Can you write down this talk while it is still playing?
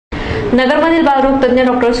नगरमधील बालरोग तज्ञ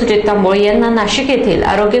डॉक्टर सुचित तांबोळी यांना नाशिक येथील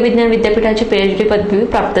आरोग्य विज्ञान विद्यापीठाची पीएचडी पदवी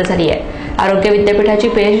प्राप्त झाली आहे। आरोग्य विद्यापीठाची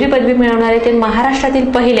पीएचडी पदवी मिळवणारे ते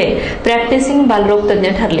महाराष्ट्रातील पहिले प्रॅक्टिसिंग बालरोग तज्ञ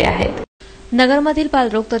ठरले आहेत। नगरमधील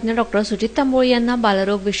बालरोग तज्ञ डॉक्टर सुचित तांबोळी यांना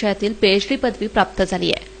बालरोग विषयातील पीएचडी पदवी प्राप्त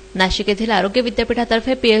झाली आहे। नाशिक येथील आरोग्य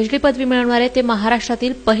विद्यापीठातर्फे पीएचडी पदवी मिळवणारे ते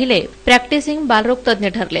महाराष्ट्रातील पहिले प्रॅक्टिसिंग बालरोग तज्ञ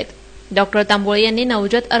ठरलेत। डॉक्टर तांबोळी यांनी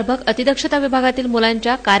नवजात अर्भक अतिदक्षता विभागातील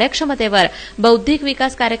मुलांच्या कार्यक्षमतेवर बौद्धिक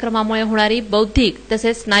विकास कार्यक्रमामुळे होणारी बौद्धिक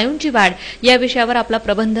तसेच स्नायूंची वाढ या विषयावर आपला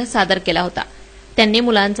प्रबंध सादर केला होता। त्यांनी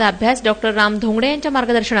मुलांचा अभ्यास डॉक्टर राम धोंगडे यांच्या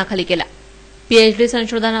मार्गदर्शनाखाली केला। पीएचडी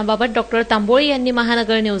संशोधनाबाबत डॉक्टर तांबोळी यांनी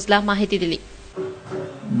महानगर न्यूजला माहिती दिली।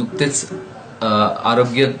 नुकतेच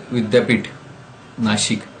आरोग्य विद्यापीठ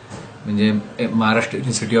नाशिक म्हणजे Maharashtra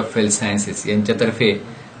university of health sciences यांच्यातर्फे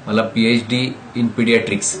मला पीएचडी इन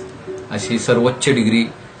पीडियाट्रिक्स अशी सर्वोच्च डिग्री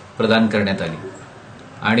प्रदान करण्यात आली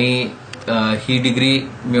आणि ही डिग्री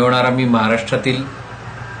मिळवणारा मी महाराष्ट्रातील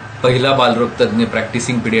पहिला बालरोग तज्ञ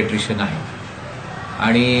प्रॅक्टिसिंग पीडियाट्रिशियन आहे।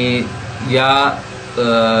 आणि या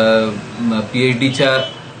पीएचडीच्या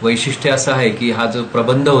वैशिष्ट्य असं आहे की हा जो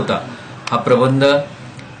प्रबंध होता हा प्रबंध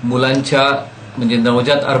मुलांच्या म्हणजे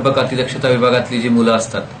नवजात अर्भक अतिदक्षता विभागातली जी मुलं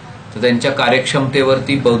असतात तर त्यांच्या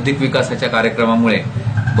कार्यक्षमतेवरती बौद्धिक विकासाच्या कार्यक्रमामुळे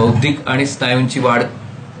बौद्धिक आणि स्नायूंची वाढ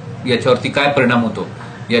याच्यावरती काय परिणाम होतो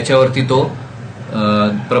याच्यावरती तो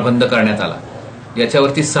प्रबंध करण्यात आला।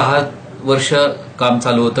 याच्यावरती 6 वर्ष काम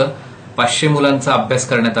चालू होतं। 500 मुलांचा अभ्यास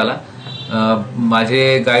करण्यात आला।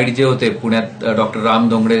 माझे गाईड जे होते पुण्यात डॉक्टर राम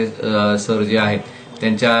धोंगडे सर जे आहेत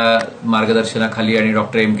त्यांच्या मार्गदर्शनाखाली आणि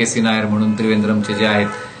डॉक्टर MKC नायर म्हणून त्रिवेंद्रमचे जे आहेत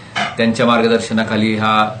त्यांच्या मार्गदर्शनाखाली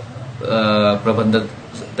हा प्रबंध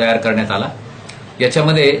तयार करण्यात आला।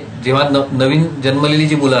 याच्यामध्ये जेव्हा नवीन जन्मलेली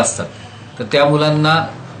जी मुलं असतात तर त्या मुलांना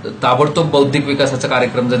ताबडतोब बौद्धिक विकासाचा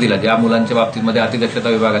कार्यक्रम जर दिला, ज्या मुलांच्या बाबतीमध्ये अतिदक्षता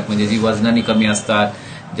विभागात म्हणजे जी वजनाने कमी असतात,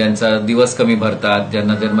 ज्यांचा दिवस कमी भरतात,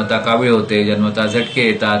 ज्यांना जन्मता कावीळ होते, जन्मता झटके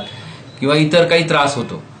येतात किंवा इतर काही त्रास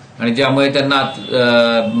होतो आणि ज्यामुळे त्यांना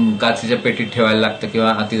काचेच्या पेटीत ठेवायला लागतं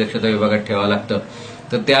किंवा अतिदक्षता विभागात ठेवावं लागतं,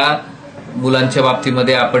 तर त्या मुलांच्या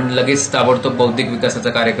बाबतीमध्ये आपण लगेच ताबडतोब बौद्धिक विकासाचा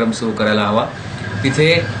कार्यक्रम सुरू करायला हवा।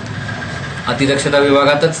 तिथे अतिदक्षता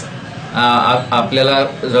विभागातच आपल्याला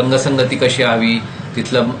रंगसंगती कशी हवी,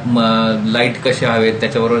 तिथलं लाईट कसे हवेत,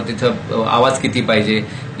 त्याच्याबरोबर तिथं आवाज किती पाहिजे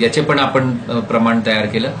याचे पण आपण प्रमाण तयार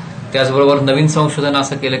केलं। त्याचबरोबर नवीन संशोधन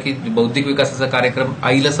असं केलं की बौद्धिक विकासाचा कार्यक्रम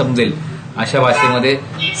आईला समजेल अशा भाषेमध्ये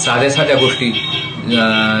साध्या गोष्टी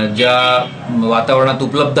ज्या वातावरणात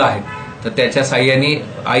उपलब्ध आहेत तर त्याच्या साह्याने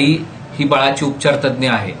आई ही बाळाची उपचार तज्ञ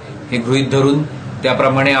आहे हे गृहीत धरून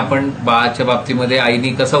त्याप्रमाणे आपण बाळाच्या बाबतीमध्ये आईने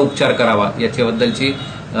कसा उपचार करावा याच्याबद्दलची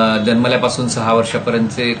जन्मल्यापासून 6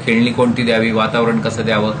 वर्षापर्यंतची खेळणी कोणती द्यावी, वातावरण कसं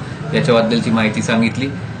द्यावं याच्याबद्दलची माहिती सांगितली,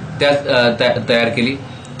 तयार केली।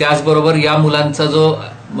 त्याचबरोबर या मुलांचा जो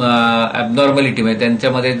ॲबनॉर्मॅलिटी म्हणजे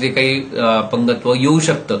त्यांच्यामध्ये जे काही अपंगत्व येऊ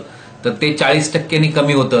शकतं तर ते 40%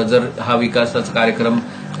 कमी होतं जर हा विकासाचा कार्यक्रम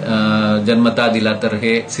जन्मता दिला तर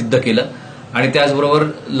हे सिद्ध केलं। आणि त्याचबरोबर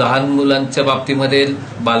लहान मुलांच्या बाबतीमध्ये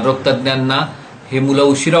बालरोग तज्ञांना हे मुलं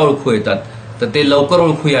उशिरा ओळखू येतात तर ते लवकर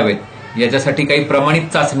ओळखू यावेत याच्यासाठी काही प्रमाणित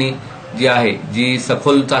चाचणी जी आहे जी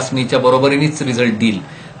सखोल चाचणीच्या बरोबरीनेच रिझल्ट देईल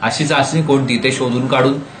अशी चाचणी कोणती ते शोधून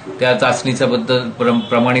काढून त्या चाचणीच्या बद्दल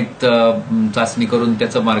प्रमाणित चाचणी करून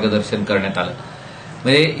त्याचं मार्गदर्शन करण्यात आलं।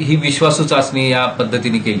 म्हणजे ही विश्वासू चाचणी या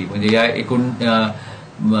पद्धतीने केली। म्हणजे या एकूण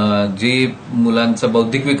जी मुलांचं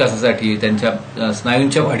बौद्धिक विकासासाठी त्यांच्या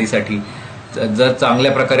स्नायूंच्या वाढीसाठी जर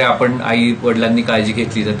चांगल्या प्रकारे आपण आई वडिलांनी काळजी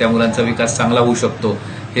घेतली तर त्या मुलांचा विकास चांगला होऊ शकतो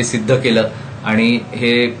हे सिद्ध केलं। आणि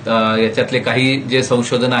हे याच्यातले काही जे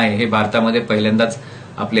संशोधन आहे हे भारतामध्ये पहिल्यांदाच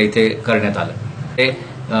आपल्या इथे करण्यात आलं।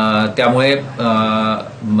 त्यामुळे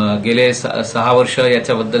गेले 6 वर्ष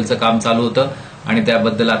याच्याबद्दलचं काम चालू होतं आणि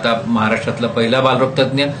त्याबद्दल आता महाराष्ट्रातला पहिला बालरोग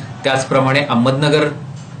तज्ञ त्याचप्रमाणे अहमदनगर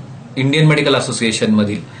इंडियन मेडिकल असोसिएशन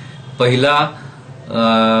मधील पहिला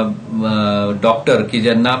डॉक्टर की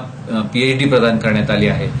ज्यांना पीएचडी प्रदान करण्यात आली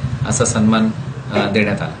आहे असा सन्मान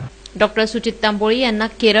देण्यात आला। डॉक्टर सुचित तांबोळी यांना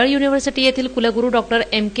केरळ युनिव्हर्सिटी येथील कुलगुरू डॉक्टर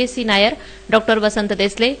MKC नायर, डॉक्टर वसंत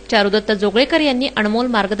देसले, चारुदत्त जोगळेकर यांनी अनमोल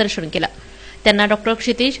मार्गदर्शन केलं। त्यांना डॉक्टर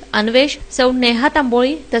क्षितिज, अन्वेष, सौ नेहा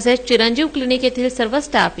तांबोळी तसेच चिरंजीव क्लिनिक येथील सर्व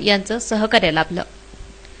स्टाफ यांचं सहकार्य लाभलं।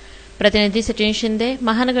 प्रतिनिधी सचिन शिंदे,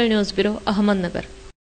 महानगर न्यूज ब्युरो, अहमदनगर।